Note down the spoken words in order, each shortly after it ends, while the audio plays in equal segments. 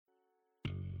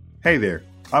Hey there,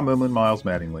 I'm Emlyn Miles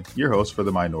Mattingly, your host for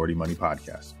the Minority Money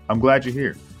Podcast. I'm glad you're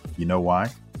here. You know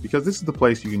why? Because this is the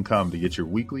place you can come to get your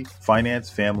weekly finance,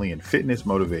 family, and fitness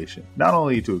motivation, not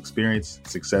only to experience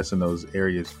success in those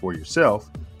areas for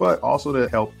yourself, but also to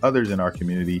help others in our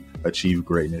community achieve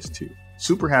greatness too.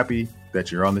 Super happy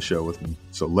that you're on the show with me,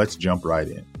 so let's jump right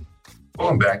in.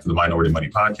 Welcome back to the Minority Money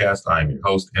Podcast. I'm your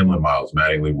host, Emlyn Miles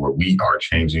Mattingly, where we are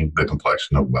changing the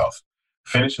complexion of wealth.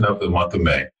 Finishing up the month of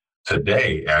May.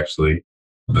 Today, actually,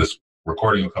 this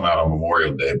recording will come out on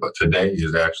Memorial Day, but today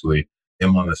is actually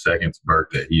Emlyn II's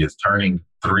birthday. He is turning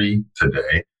 3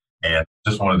 today, and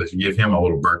just wanted to give him a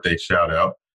little birthday shout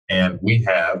out. And we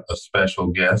have a special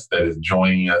guest that is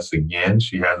joining us again.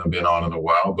 She hasn't been on in a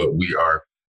while, but we are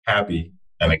happy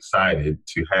and excited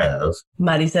to have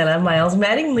Maricela Miles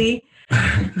Mattingly.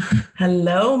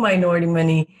 Hello, Minority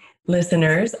Money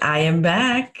listeners. I am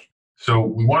back. So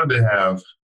we wanted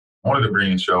to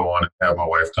bring the show on and have my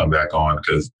wife come back on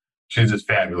because she's just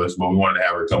fabulous, but we wanted to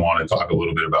have her come on and talk a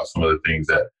little bit about some of the things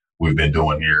that we've been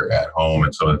doing here at home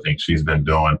and some of the things she's been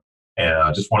doing. And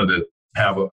I just wanted to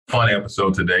have a fun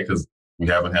episode today because we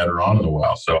haven't had her on in a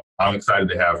while. So I'm excited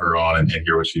to have her on and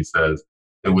hear what she says.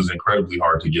 It was incredibly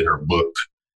hard to get her booked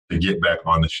to get back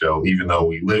on the show, even though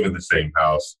we live in the same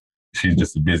house. She's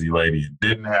just a busy lady and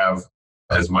didn't have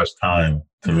as much time.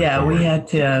 Yeah, we had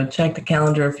to check the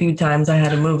calendar a few times. I had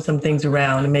to move some things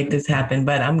around and make this happen,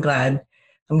 but I'm glad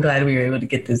we were able to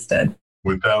get this done.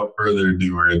 Without further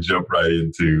ado, we're going to jump right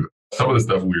into some of the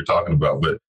stuff we were talking about,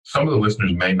 but some of the listeners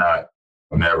the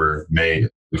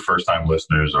first time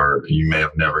listeners, or you may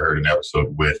have never heard an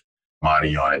episode with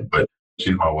Madi on it, but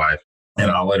she's my wife and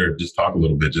I'll let her just talk a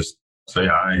little bit, just say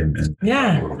hi.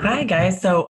 Yeah. Hi guys.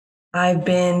 So I've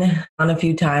been on a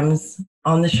few times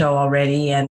on the show already,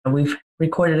 and we've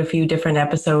recorded a few different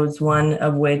episodes, one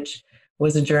of which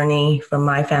was a journey from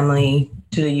my family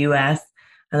to the U.S.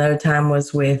 Another time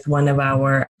was with one of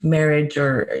our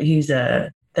he's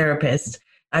a therapist.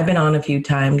 I've been on a few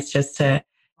times just to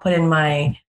put in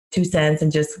my 2 cents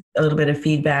and just a little bit of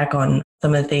feedback on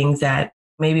some of the things that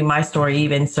maybe my story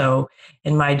even so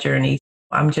in my journey.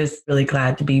 I'm just really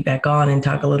glad to be back on and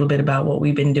talk a little bit about what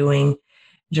we've been doing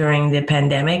during the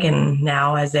pandemic and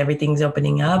now as everything's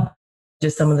opening up,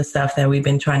 just some of the stuff that we've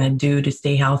been trying to do to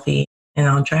stay healthy and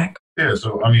on track. Yeah.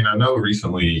 So, I know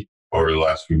recently over the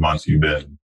last few months, you've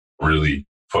been really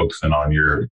focusing on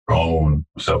your own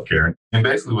self-care. And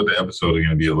basically what the episode is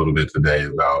going to be a little bit today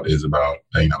is about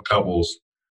couples,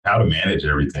 how to manage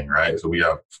everything, right? So we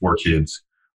have 4 kids.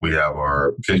 We have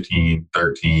our 15,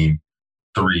 13,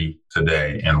 3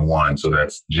 today, and 1. So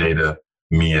that's Jada,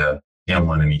 Mia,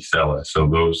 Emlyn, and Isela. So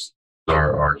those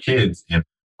are our kids. And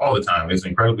all the time, it's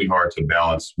incredibly hard to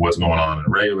balance what's going on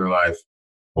in regular life,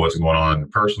 what's going on in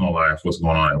personal life, what's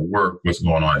going on at work, what's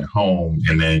going on at home,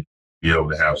 and then be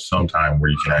able to have some time where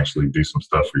you can actually do some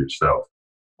stuff for yourself.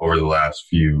 Over the last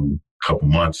couple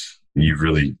months, you've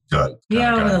really over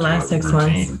the last 6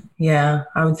 months. Yeah,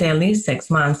 I would say at least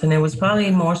 6 months. And it was probably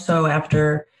more so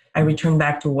after I returned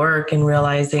back to work and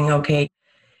realizing, okay,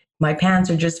 my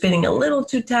pants are just fitting a little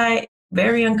too tight,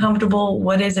 very uncomfortable.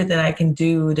 What is it that I can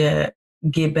do to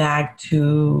get back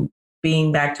to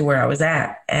being back to where I was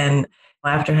at? And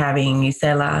after having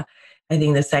Isela, I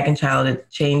think the second child, it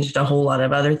changed a whole lot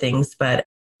of other things. But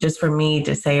just for me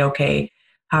to say, okay,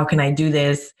 how can I do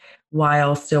this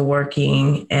while still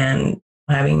working and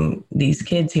having these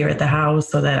kids here at the house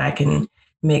so that I can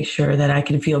make sure that I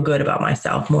can feel good about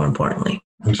myself, more importantly.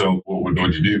 And so what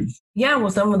would you do? Yeah,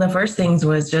 well, some of the first things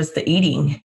was just the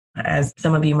eating. As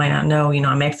some of you might not know,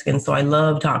 I'm Mexican, so I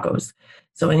love tacos.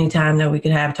 So anytime that we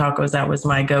could have tacos, that was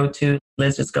my go-to.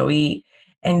 Let's just go eat.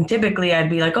 And typically I'd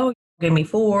be like, oh, give me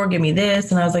 4, give me this.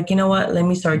 And I was like, you know what? Let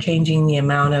me start changing the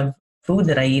amount of food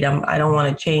that I eat. I don't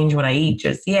want to change what I eat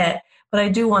just yet, but I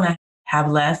do want to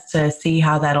have less to see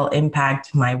how that'll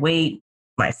impact my weight,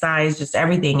 my size, just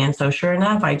everything. And so sure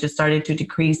enough, I just started to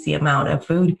decrease the amount of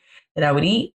food that I would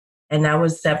eat. And that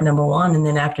was step number 1. And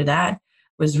then after that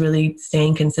was really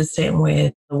staying consistent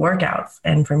with the workouts.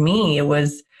 And for me, it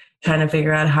was trying to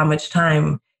figure out how much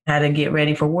time I had to get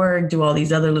ready for work, do all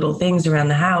these other little things around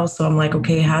the house. So I'm like,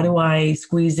 okay, how do I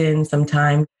squeeze in some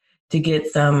time to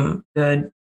get some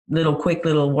good quick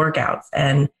little workouts?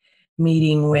 And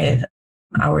meeting with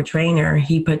our trainer,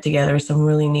 he put together some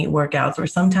really neat workouts where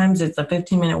sometimes it's a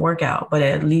 15-minute workout, but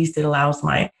at least it allows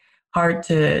my heart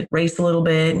to race a little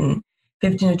bit, and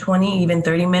 15 to 20, even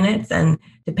 30 minutes. And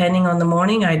depending on the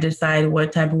morning, I decide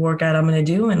what type of workout I'm going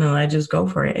to do. And then I just go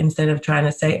for it instead of trying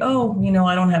to say, oh,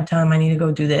 I don't have time. I need to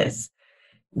go do this.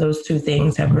 Those 2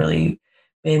 things have really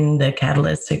been the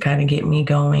catalyst to kind of get me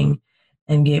going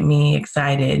and get me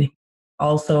excited.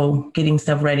 also getting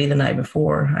stuff ready the night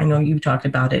before. I know you've talked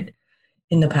about it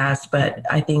in the past, but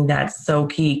I think that's so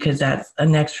key because that's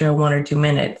an extra 1 or 2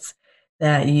 minutes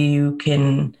that you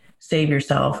can save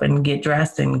yourself and get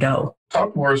dressed and go.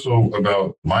 Talk more so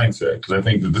about mindset, because I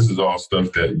think that this is all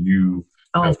stuff that you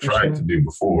have tried to do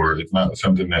before. It's not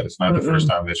something that it's not the first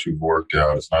time that you've worked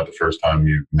out. It's not the first time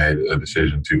you've made a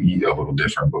decision to eat a little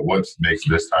different. But what makes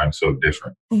this time so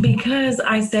different? Because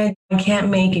I said I can't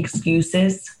make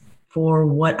excuses for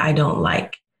what I don't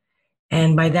like.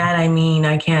 And by that, I mean,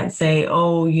 I can't say,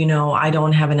 oh, I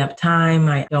don't have enough time.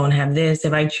 I don't have this.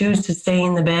 If I choose to stay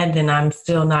in the bed, then I'm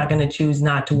still not going to choose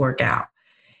not to work out.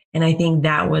 And I think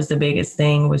that was the biggest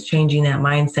thing, was changing that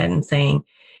mindset and saying,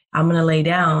 I'm going to lay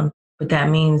down, but that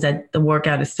means that the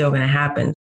workout is still going to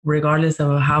happen. Regardless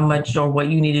of how much or what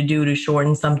you need to do to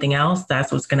shorten something else,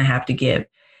 that's what's going to have to give.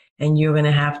 And you're going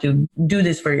to have to do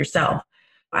this for yourself.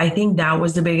 I think that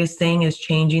was the biggest thing, is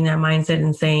changing that mindset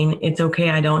and saying, it's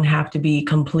okay. I don't have to be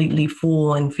completely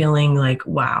full and feeling like,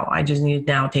 wow, I just need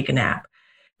to now take a nap.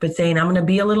 But saying, I'm going to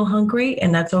be a little hungry,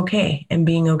 and that's okay. And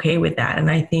being okay with that.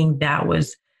 And I think that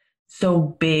was so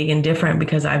big and different,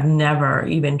 because I've never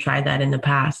even tried that in the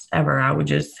past ever. I would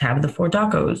just have the 4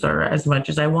 tacos or as much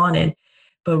as I wanted,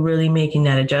 but really making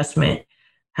that adjustment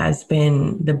has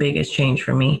been the biggest change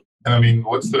for me. And I mean,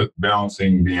 what's the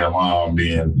balancing being a mom,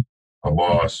 being a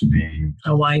boss, being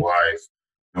a wife,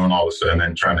 doing all this, and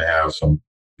then trying to have some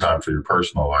time for your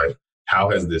personal life?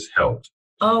 How has this helped?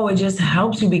 Oh, it just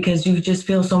helps you because you just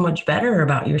feel so much better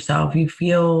about yourself. You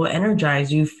feel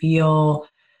energized. You feel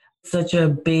such a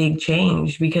big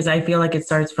change, because I feel like it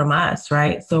starts from us,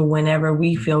 right? So whenever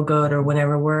we feel good or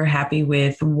whenever we're happy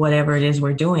with whatever it is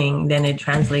we're doing, then it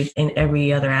translates in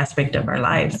every other aspect of our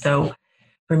lives. So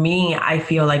for me, I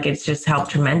feel like it's just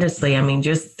helped tremendously. I mean,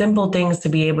 just simple things to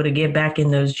be able to get back in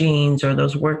those jeans or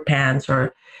those work pants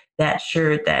or that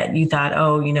shirt that you thought,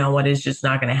 oh, you know what, is just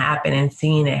not going to happen. And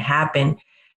seeing it happen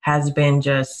has been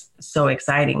just so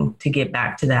exciting to get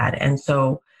back to that. And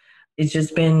so it's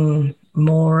just been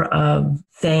more of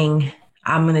saying,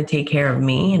 I'm going to take care of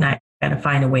me, and I got to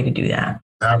find a way to do that.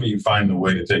 After you find a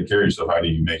way to take care of yourself, how do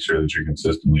you make sure that you're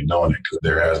consistently doing it? Because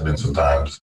there has been some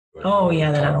times. Oh,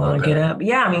 yeah, that I don't want to get up.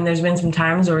 Yeah, I mean, there's been some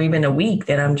times, or even a week,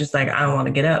 that I'm just like, I don't want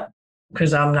to get up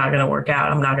because I'm not going to work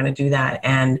out. I'm not going to do that.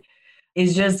 And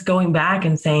it's just going back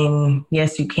and saying,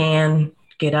 yes, you can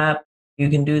get up. You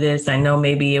can do this. I know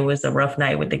maybe it was a rough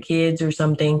night with the kids or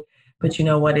something, but you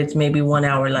know what? It's maybe 1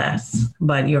 hour less,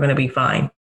 but you're going to be fine.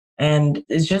 And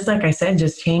it's just like I said,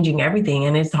 just changing everything.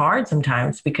 And it's hard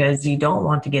sometimes because you don't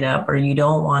want to get up or you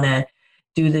don't want to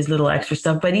do this little extra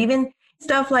stuff. But even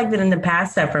stuff like that in the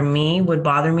past that for me would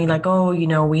bother me, like, oh,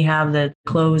 we have the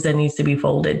clothes that needs to be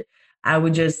folded. I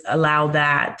would just allow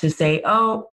that to say,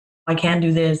 oh, I can't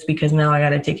do this because now I got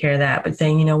to take care of that. But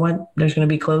saying, you know what, there's going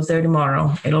to be clothes there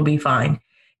tomorrow. It'll be fine.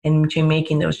 And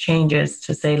making those changes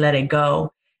to say, let it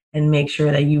go. And make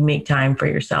sure that you make time for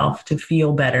yourself to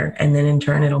feel better. And then in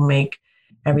turn, it'll make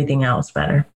everything else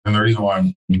better. And the reason why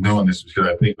I'm doing this is because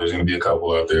I think there's going to be a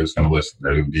couple out there that's going to listen.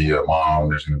 There's going to be a mom,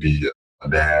 there's going to be a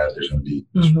dad, there's going to be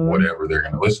whatever. They're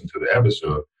going to listen to the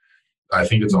episode. I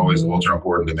think it's always ultra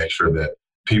important to make sure that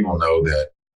people know that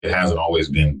it hasn't always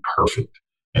been perfect.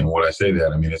 And when I say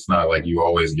that, I mean, it's not like you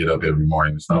always get up every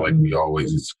morning. It's not like we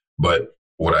always, but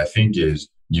what I think is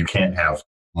you can't have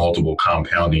multiple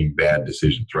compounding bad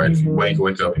decisions, right? If you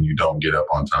wake up and you don't get up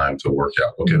on time to work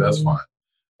out, okay, that's fine.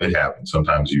 It happens.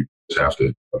 Sometimes you just have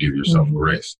to give yourself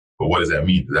grace. But what does that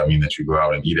mean? Does that mean that you go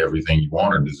out and eat everything you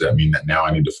want? Or does that mean that now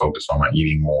I need to focus on my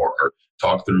eating more, or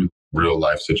talk through real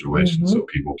life situations so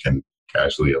people can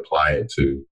actually apply it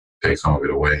to take some of it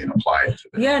away and apply it to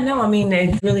them? Yeah, no, I mean,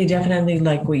 it's really definitely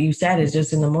like what you said, is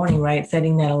just in the morning, right?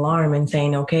 Setting that alarm and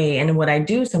saying, okay. And what I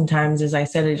do sometimes is I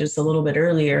set it just a little bit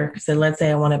earlier. So let's say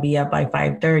I want to be up by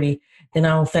 5:30, then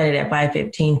I'll set it at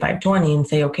 5:15, 5:20 and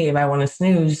say, okay, if I want to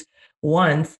snooze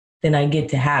once, then I get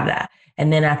to have that.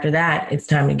 And then after that, it's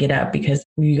time to get up because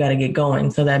you got to get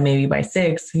going. So that maybe by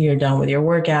 6, you're done with your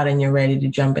workout and you're ready to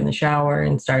jump in the shower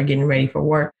and start getting ready for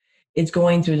work. It's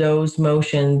going through those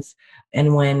motions.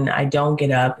 And when I don't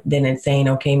get up, then it's saying,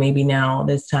 okay, maybe now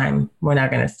this time we're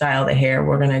not going to style the hair.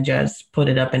 We're going to just put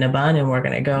it up in a bun and we're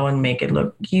going to go and make it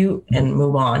look cute and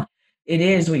move on. It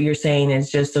is what you're saying,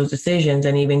 is just those decisions,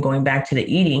 and even going back to the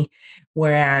eating.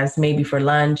 Whereas maybe for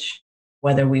lunch,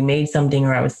 whether we made something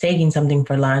or I was taking something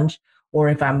for lunch, or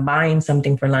if I'm buying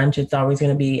something for lunch, it's always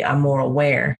going to be, I'm more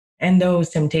aware. And those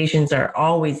temptations are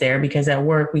always there because at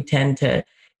work we tend to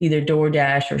either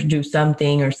DoorDash or do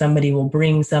something, or somebody will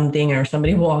bring something, or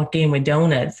somebody will walk in with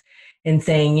donuts and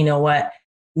saying, you know what,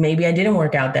 maybe I didn't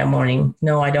work out that morning.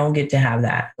 No, I don't get to have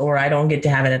that, or I don't get to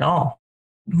have it at all.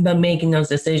 But making those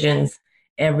decisions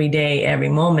every day, every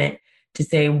moment to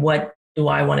say, what do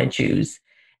I want to choose?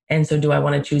 And so do I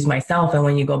want to choose myself? And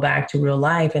when you go back to real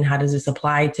life and how does this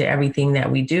apply to everything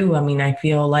that we do? I mean, I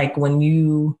feel like when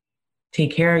you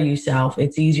take care of yourself,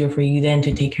 it's easier for you then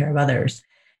to take care of others.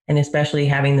 And especially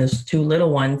having those two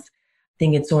little ones, I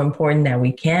think it's so important that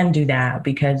we can do that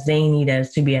because they need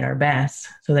us to be at our best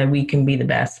so that we can be the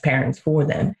best parents for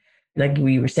them. Like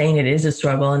we were saying, it is a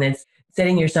struggle, and it's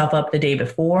setting yourself up the day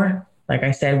before, like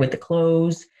I said, with the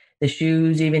clothes, the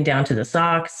shoes, even down to the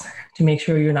socks, to make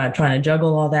sure you're not trying to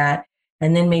juggle all that.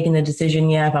 And then making the decision,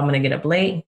 yeah, if I'm going to get up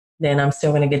late, then I'm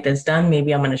still going to get this done.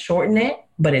 Maybe I'm going to shorten it,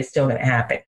 but it's still going to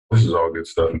happen. This is all good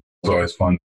stuff. It's always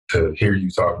fun to hear you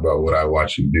talk about what I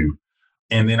watch you do.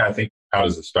 And then I think, how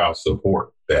does the spouse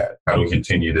support that? How do we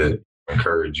continue to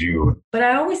encourage you? But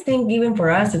I always think, even for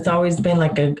us, it's always been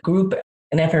like a group,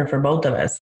 an effort for both of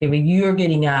us. If you're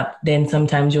getting up, then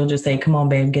sometimes you'll just say, come on,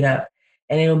 babe, get up.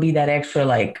 And it'll be that extra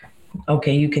like,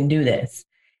 okay, you can do this.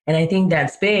 And I think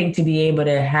that's big, to be able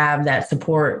to have that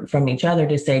support from each other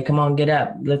to say, come on, get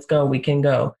up, let's go, we can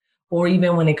go. Or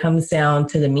even when it comes down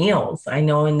to the meals, I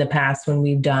know in the past when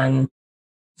we've done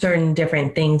certain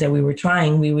different things that we were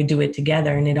trying, we would do it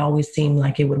together. And it always seemed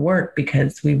like it would work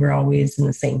because we were always on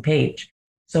the same page.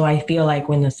 So I feel like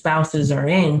when the spouses are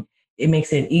in, it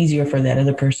makes it easier for that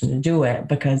other person to do it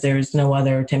because there's no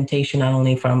other temptation, not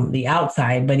only from the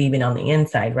outside, but even on the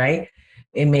inside, right?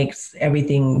 It makes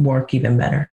everything work even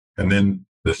better. And then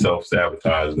the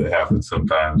self-sabotage that happens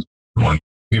sometimes when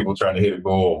people trying to hit a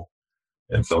goal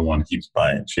and someone keeps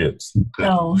buying chips.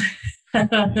 Oh.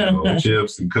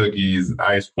 Chips and cookies,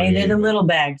 ice cream. Hey, they're the little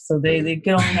bags. So they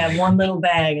can only have one little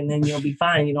bag and then you'll be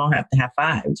fine. You don't have to have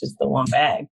 5, just the one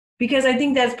bag. Because I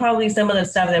think that's probably some of the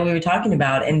stuff that we were talking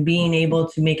about and being able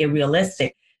to make it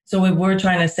realistic. So if we're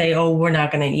trying to say, oh, we're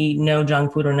not going to eat no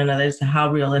junk food or none of this,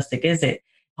 how realistic is it?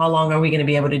 How long are we going to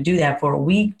be able to do that for? A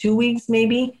week, 2 weeks,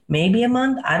 maybe a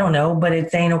month? I don't know. But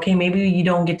it's saying, okay, maybe you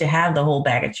don't get to have the whole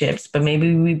bag of chips, but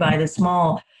maybe we buy the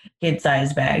small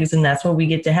kid-sized bags and that's what we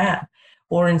get to have.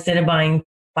 Or instead of buying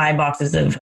 5 boxes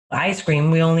of ice cream,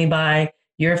 we only buy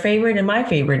your favorite and my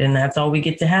favorite, and that's all we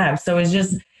get to have. So it's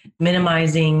just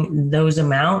minimizing those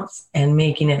amounts and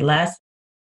making it less.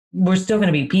 We're still going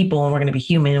to be people and we're going to be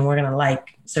human and we're going to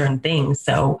like certain things.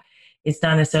 So it's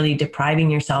not necessarily depriving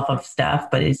yourself of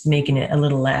stuff, but it's making it a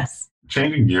little less.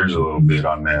 Changing gears a little bit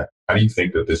on that, how do you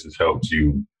think that this has helped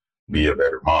you be a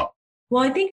better mom? Well, I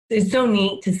think it's so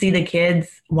neat to see the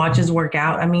kids watch us work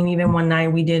out. I mean, even one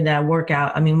night we did that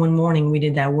workout. I mean, one morning we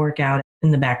did that workout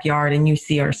in the backyard and you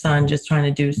see our son just trying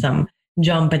to do some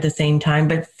jump at the same time,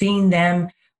 but seeing them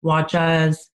watch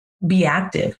us be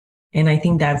active. And I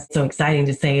think that's so exciting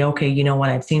to say, okay, you know what?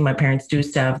 I've seen my parents do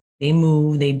stuff. They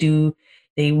move,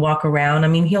 they walk around. I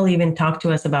mean, he'll even talk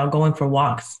to us about going for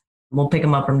walks. We'll pick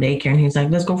him up from daycare and he's like,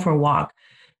 let's go for a walk.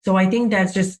 So I think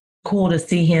that's just cool to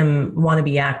see him want to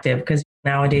be active because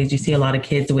nowadays you see a lot of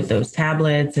kids with those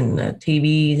tablets and the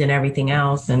TVs and everything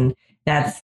else. And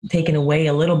that's taken away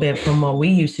a little bit from what we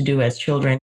used to do as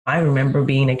children. I remember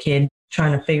being a kid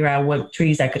trying to figure out what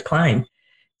trees I could climb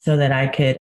so that I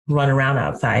could run around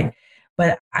outside.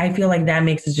 But I feel like that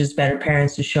makes us just better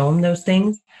parents to show them those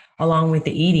things along with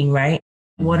the eating, right?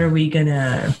 What are we going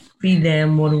to feed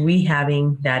them? What are we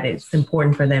having that it's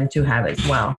important for them to have as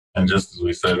well? And just as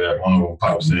we said that, one of them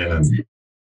pops in and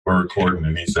we're recording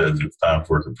and he says it's time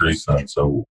for Capri Sun.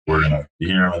 So we're going to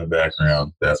hear him in the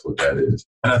background. That's what that is.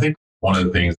 And I think one of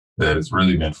the things that has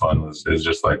really been fun is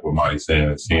just like what Marty's saying,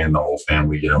 is seeing the whole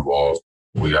family get involved.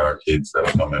 We got our kids that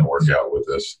come and work out with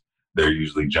us. They're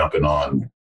usually jumping on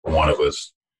one of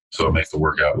us. So it makes the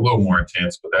workout a little more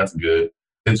intense, but that's good.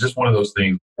 It's just one of those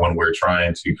things when we're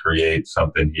trying to create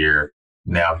something here.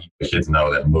 Now the kids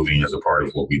know that moving is a part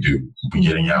of what we do.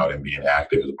 Getting out and being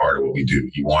active is a part of what we do.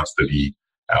 He wants to be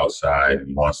outside and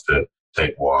he wants to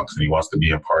take walks and he wants to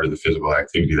be a part of the physical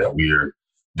activity that we are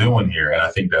doing here. And I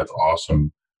think that's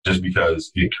awesome just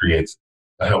because it creates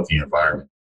a healthy environment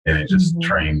and it just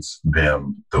trains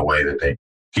them the way that they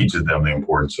teaches them the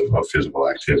importance of physical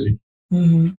activity.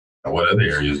 Mm-hmm. What other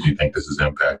areas do you think this has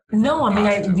impacted? No, I mean,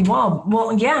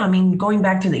 I mean, going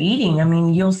back to the eating, I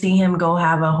mean, you'll see him go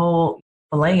have a whole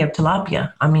fillet of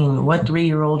tilapia. I mean, what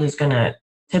 3-year-old is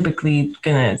typically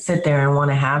gonna sit there and want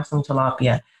to have some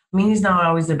tilapia? I mean, he's not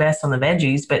always the best on the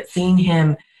veggies, but seeing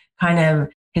him kind of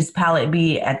his palate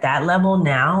be at that level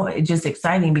now, it's just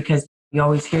exciting because you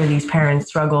always hear these parents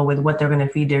struggle with what they're going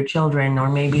to feed their children, or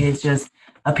maybe it's just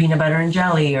a peanut butter and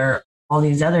jelly or all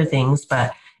these other things,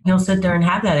 but he'll sit there and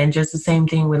have that. And just the same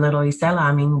thing with little Isela.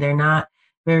 I mean, they're not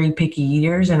very picky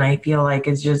eaters. And I feel like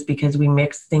it's just because we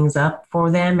mix things up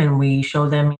for them and we show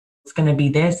them it's going to be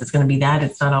this, it's going to be that.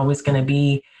 It's not always going to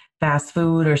be fast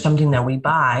food or something that we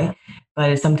buy,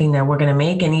 but it's something that we're going to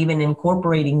make, and even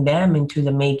incorporating them into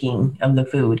the making of the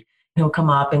food. He'll come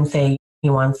up and say he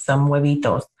wants some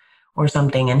huevitos or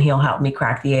something, and he'll help me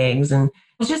crack the eggs. And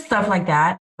it's just stuff like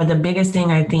that. But the biggest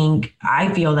thing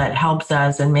I feel that helps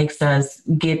us and makes us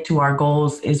get to our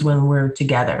goals is when we're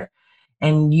together.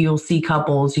 And you'll see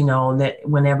couples, that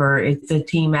whenever it's a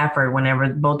team effort, whenever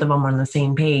both of them are on the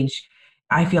same page,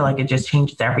 I feel like it just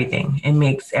changes everything. It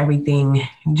makes everything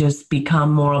just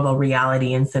become more of a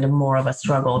reality instead of more of a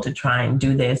struggle to try and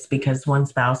do this because one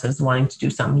spouse is wanting to do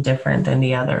something different than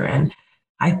the other. And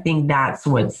I think that's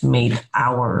what's made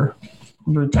our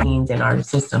routines and our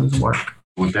systems work.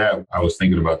 With that, I was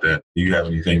thinking about that. Do you have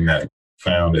anything that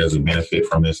found as a benefit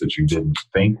from this that you didn't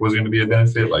think was going to be a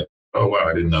benefit? Like, oh, wow,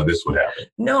 I didn't know this would happen.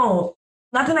 No,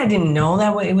 not that I didn't know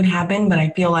that it would happen, but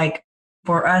I feel like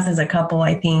for us as a couple,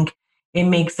 I think it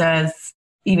makes us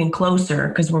even closer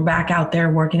because we're back out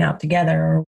there working out together.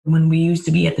 Or when we used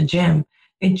to be at the gym,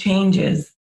 it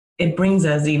changes. It brings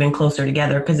us even closer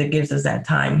together because it gives us that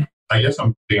time. I guess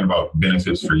I'm thinking about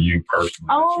benefits for you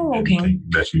personally.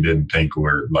 That you didn't think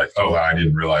were like, oh, I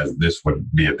didn't realize this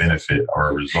would be a benefit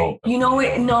or a result. No,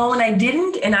 and I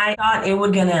didn't. And I thought it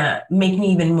was going to make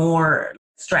me even more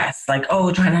stressed. Like,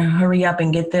 oh, trying to hurry up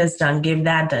and get this done, get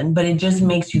that done. But it just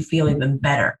makes you feel even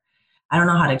better. I don't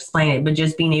know how to explain it, but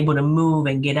just being able to move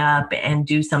and get up and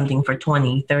do something for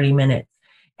 20, 30 minutes.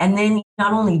 And then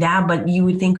not only that, but you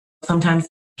would think sometimes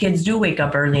kids do wake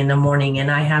up early in the morning and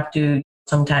I have to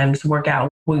sometimes work out.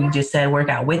 We just said work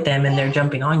out with them and they're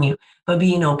jumping on you, but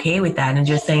being okay with that and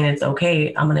just saying it's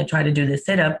okay. I'm going to try to do this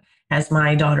sit up as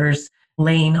my daughter's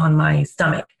laying on my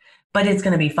stomach, but it's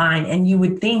going to be fine. And you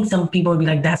would think some people would be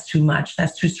like, that's too much.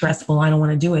 That's too stressful. I don't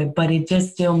want to do it, but it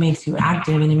just still makes you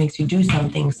active and it makes you do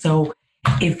something. So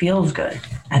it feels good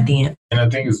at the end. And I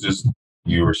think it's just,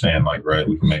 you were saying like, right,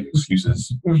 we can make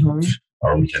excuses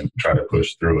or we can try to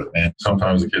push through it. And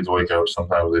sometimes the kids wake up,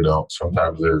 sometimes they don't.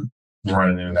 Sometimes they're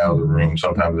running in and out of the room.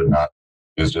 Sometimes they're not.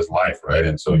 It's just life, right?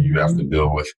 And so you have to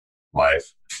deal with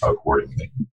life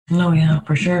accordingly. No, yeah,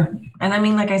 for sure. And I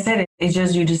mean, like I said, it's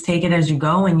just, you just take it as you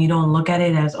go and you don't look at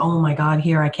it as, oh my God,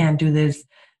 here, I can't do this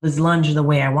lunge the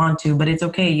way I want to, but it's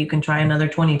okay. You can try another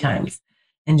 20 times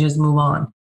and just move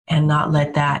on and not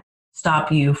let that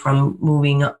stop you from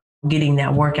moving up, getting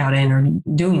that workout in or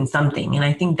doing something. And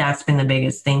I think that's been the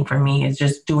biggest thing for me is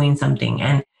just doing something.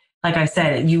 And like I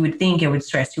said, you would think it would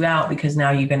stress you out because now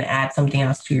you're going to add something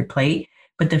else to your plate.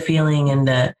 But the feeling and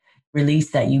the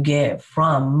release that you get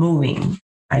from moving,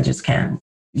 I just can't.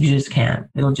 You just can't.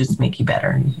 It'll just make you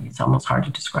better. It's almost hard to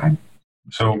describe.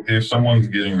 So if someone's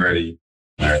getting ready,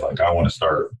 they're like, I want to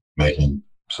start making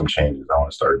some changes. I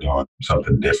want to start doing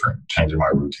something different, changing my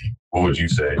routine. What would you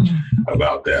say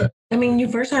about that? I mean, you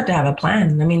first have to have a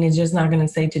plan. I mean, it's just not going to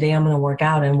say today I'm going to work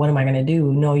out and what am I going to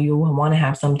do? No, you want to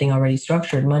have something already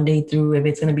structured Monday through, if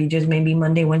it's going to be just maybe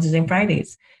Monday, Wednesdays, and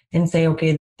Fridays, and say,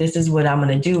 okay, this is what I'm going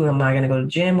to do. Am I going to go to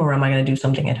the gym or am I going to do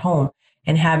something at home?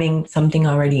 And having something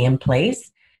already in place,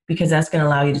 because that's going to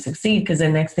allow you to succeed. Because the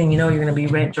next thing you know, you're going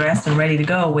to be dressed and ready to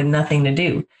go with nothing to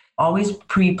do. Always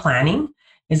pre-planning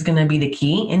is going to be the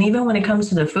key. And even when it comes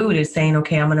to the food, is saying,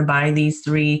 okay, I'm going to buy these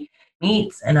 3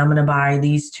 meats and I'm going to buy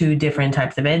these 2 different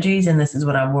types of veggies. And this is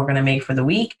what we're going to make for the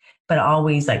week. But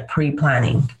always like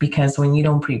pre-planning, because when you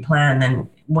don't pre-plan, then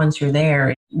once you're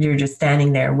there, you're just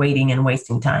standing there waiting and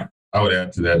wasting time. I would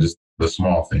add to that just the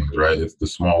small things, right? It's the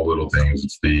small little things.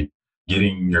 It's the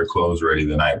getting your clothes ready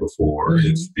the night before.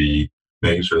 It's the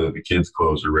making sure that the kids'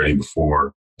 clothes are ready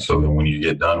before. So that when you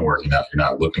get done working out, you're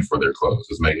not looking for their clothes.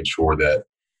 It's making sure that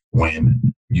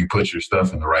when you put your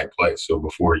stuff in the right place. So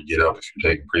before you get up, if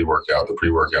you're taking pre-workout, the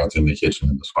pre-workout's in the kitchen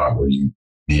in the spot where you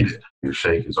need it. Your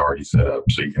shake is already set up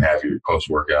so you can have your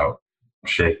post-workout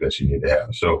shake that you need to have.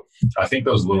 So I think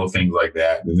those little things like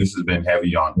that, and this has been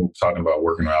heavy on, we're talking about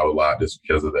working out a lot just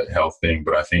because of that health thing,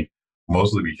 but I think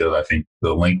mostly because I think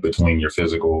the link between your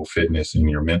physical fitness and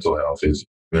your mental health is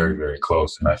very, very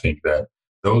close. And I think that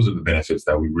those are the benefits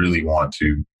that we really want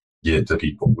to get to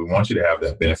people. We want you to have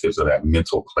that benefits of that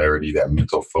mental clarity, that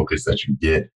mental focus that you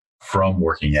get from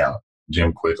working out.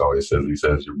 Jim Quick always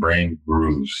says, your brain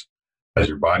grooves. As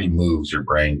your body moves, your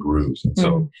brain grooves. And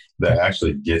so that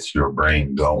actually gets your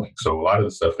brain going. So a lot of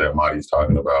the stuff that Madi's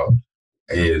talking about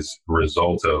is a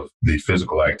result of the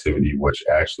physical activity, which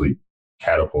actually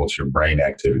catapults your brain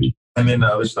activity. And then the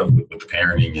other stuff with the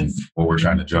parenting and what we're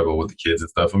trying to juggle with the kids and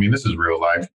stuff. I mean, this is real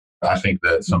life. I think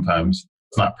that sometimes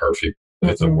it's not perfect.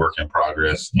 It's a work in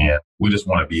progress. And we just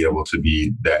want to be able to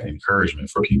be that encouragement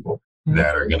for people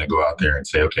that are going to go out there and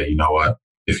say, okay, you know what?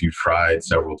 If you've tried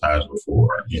several times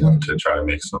before, to try to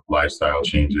make some lifestyle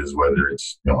changes, whether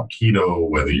it's keto,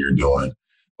 whether you're doing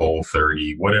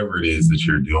Whole30, whatever it is that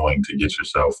you're doing to get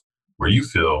yourself where you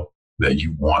feel that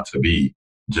you want to be,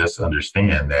 just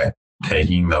understand that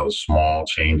taking those small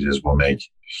changes will make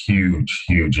huge,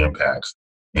 huge impacts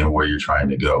in where you're trying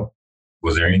to go.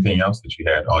 Was there anything else that you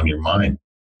had on your mind?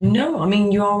 No, I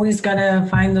mean, you always got to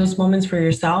find those moments for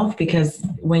yourself, because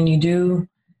when you do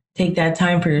take that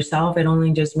time for yourself, it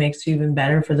only just makes you even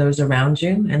better for those around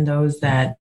you and those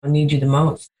that need you the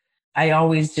most. I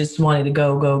always just wanted to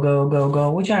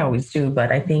go, which I always do.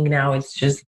 But I think now it's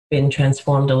just been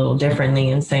transformed a little differently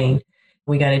and saying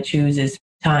we got to choose this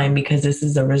time because this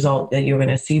is the result that you're going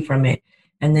to see from it.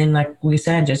 And then, like we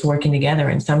said, just working together.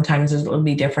 And sometimes it'll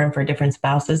be different for different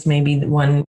spouses. Maybe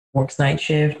one works night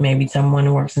shift, maybe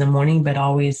someone works in the morning, but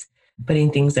always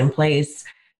putting things in place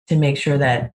to make sure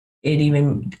that it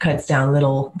even cuts down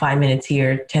little 5 minutes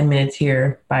here, 10 minutes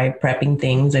here by prepping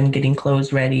things and getting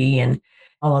clothes ready and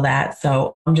all of that.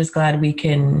 So I'm just glad we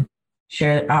can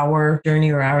share our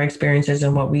journey or our experiences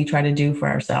and what we try to do for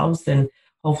ourselves. And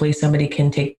hopefully somebody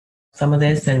can take some of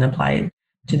this and apply it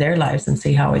to their lives and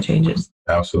see how it changes.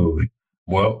 Absolutely.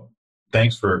 Well,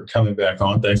 thanks for coming back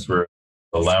on. Thanks for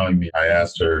allowing me. I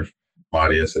asked her,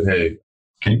 Madi, I said, hey,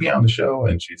 can you be on the show?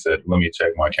 And she said, let me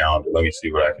check my calendar. Let me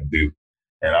see what I can do.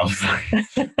 And I was like,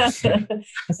 I said,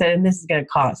 and this is going to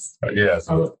cost. Yeah.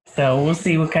 So we'll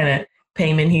see what kind of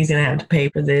payment he's going to have to pay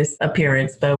for this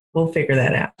appearance, but we'll figure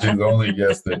that out. She's the only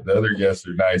guest that the other guests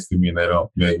are nice to me and they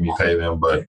don't make me pay them.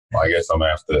 But I guess I'm going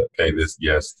to have to pay this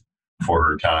guest for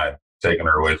her time, taking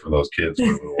her away from those kids for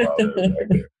a little while back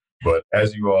there. But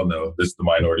as you all know, this is the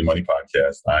Minority Money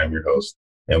Podcast. I am your host,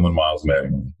 Edwin Miles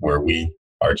Mattingly, where we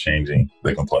are changing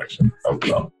the complexion of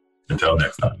wealth. Until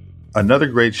next time. Another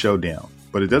great show down,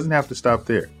 but it doesn't have to stop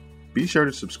there. Be sure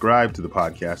to subscribe to the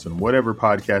podcast on whatever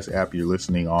podcast app you're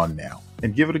listening on now,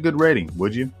 and give it a good rating,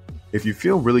 would you? If you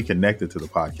feel really connected to the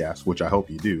podcast, which I hope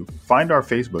you do, find our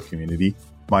Facebook community,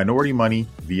 Minority Money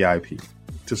VIP,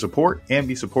 to support and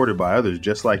be supported by others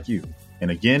just like you.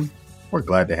 And again, we're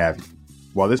glad to have you.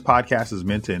 While this podcast is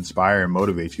meant to inspire and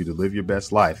motivate you to live your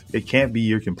best life, it can't be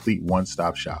your complete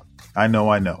one-stop shop. I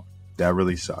know, that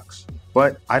really sucks.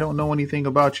 But I don't know anything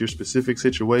about your specific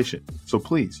situation. So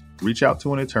please reach out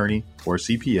to an attorney or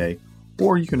CPA,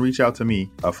 or you can reach out to me,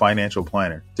 a financial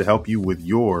planner, to help you with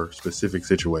your specific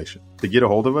situation. To get a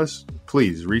hold of us,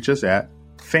 please reach us at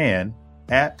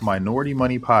fan@Minority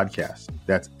Money Podcast.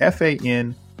 That's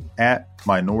FAN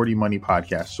 @Minority Money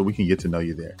Podcast, so we can get to know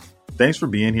you there. Thanks for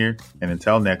being here, and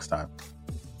until next time,